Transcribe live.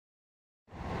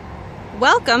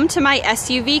Welcome to my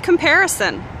SUV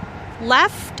comparison.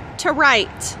 Left to right,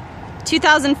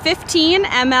 2015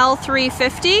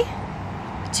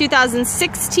 ML350,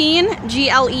 2016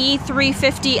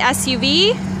 GLE350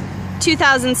 SUV,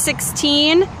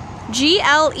 2016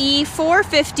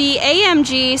 GLE450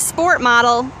 AMG Sport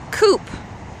Model Coupe.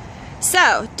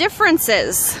 So,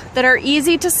 differences that are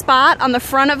easy to spot on the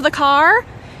front of the car.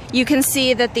 You can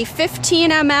see that the 15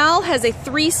 ML has a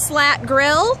 3-slat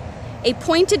grille, a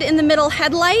pointed in the middle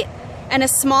headlight, and a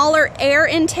smaller air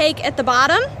intake at the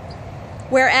bottom,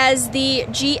 whereas the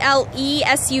GLE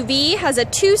SUV has a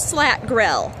 2-slat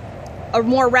grille, a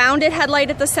more rounded headlight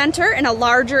at the center, and a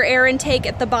larger air intake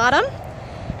at the bottom.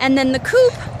 And then the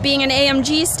coupe, being an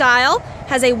AMG style,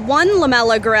 has a 1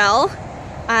 lamella grille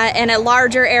and a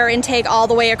larger air intake all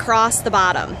the way across the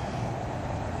bottom.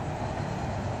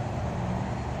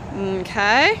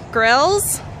 Okay,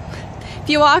 grills. If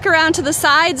you walk around to the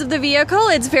sides of the vehicle,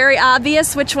 it's very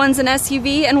obvious which one's an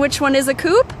SUV and which one is a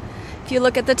coupe. If you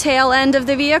look at the tail end of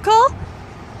the vehicle,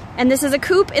 and this is a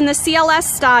coupe in the CLS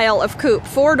style of coupe,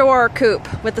 4-door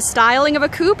coupe, with the styling of a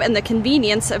coupe and the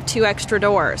convenience of 2 extra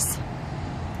doors.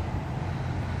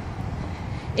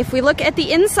 If we look at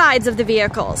the insides of the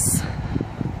vehicles,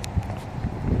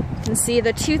 you can see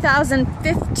the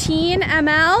 2015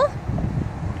 ML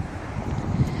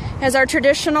has our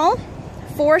traditional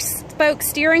 4-spoke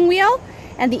steering wheel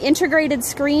and the integrated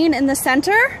screen in the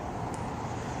center.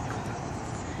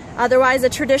 Otherwise a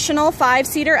traditional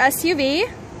 5-seater SUV.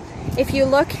 If you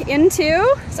look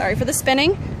into, sorry for the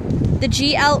spinning, the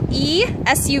GLE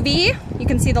SUV, you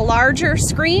can see the larger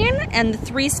screen and the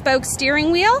 3-spoke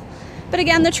steering wheel. But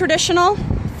again, the traditional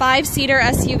 5-seater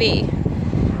SUV.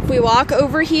 If we walk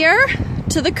over here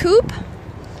to the coupe,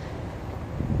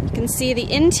 you can see the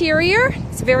interior.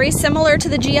 It's very similar to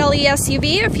the GLE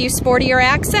SUV, a few sportier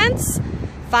accents,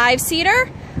 5-seater,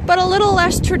 but a little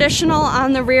less traditional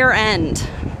on the rear end.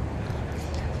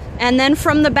 And then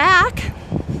from the back,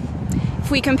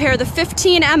 if we compare the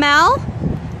 15 ML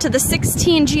to the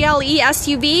 16 GLE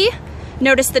SUV,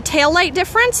 notice the taillight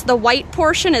difference. The white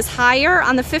portion is higher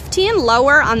on the 15,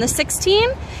 lower on the 16.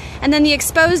 And then the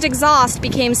exposed exhaust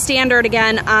became standard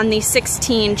again on the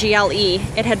 16 GLE.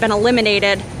 It had been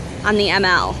eliminated on the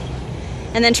ML.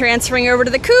 And then transferring over to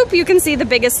the coupe, you can see the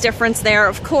biggest difference there,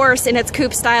 of course, in its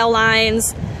coupe style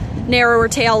lines, narrower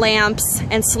tail lamps,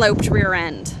 and sloped rear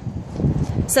end.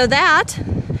 So that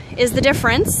is the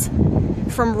difference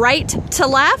from right to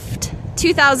left,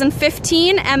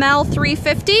 2015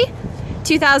 ML350,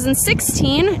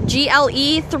 2016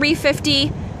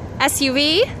 GLE350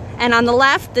 SUV, and on the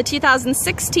left, the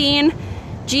 2016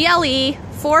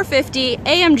 GLE450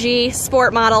 AMG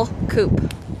Sport Model Coupe.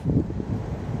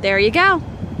 There you go.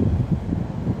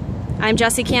 I'm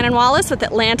Jessie Cannon Wallace with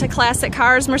Atlanta Classic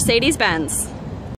Cars Mercedes-Benz.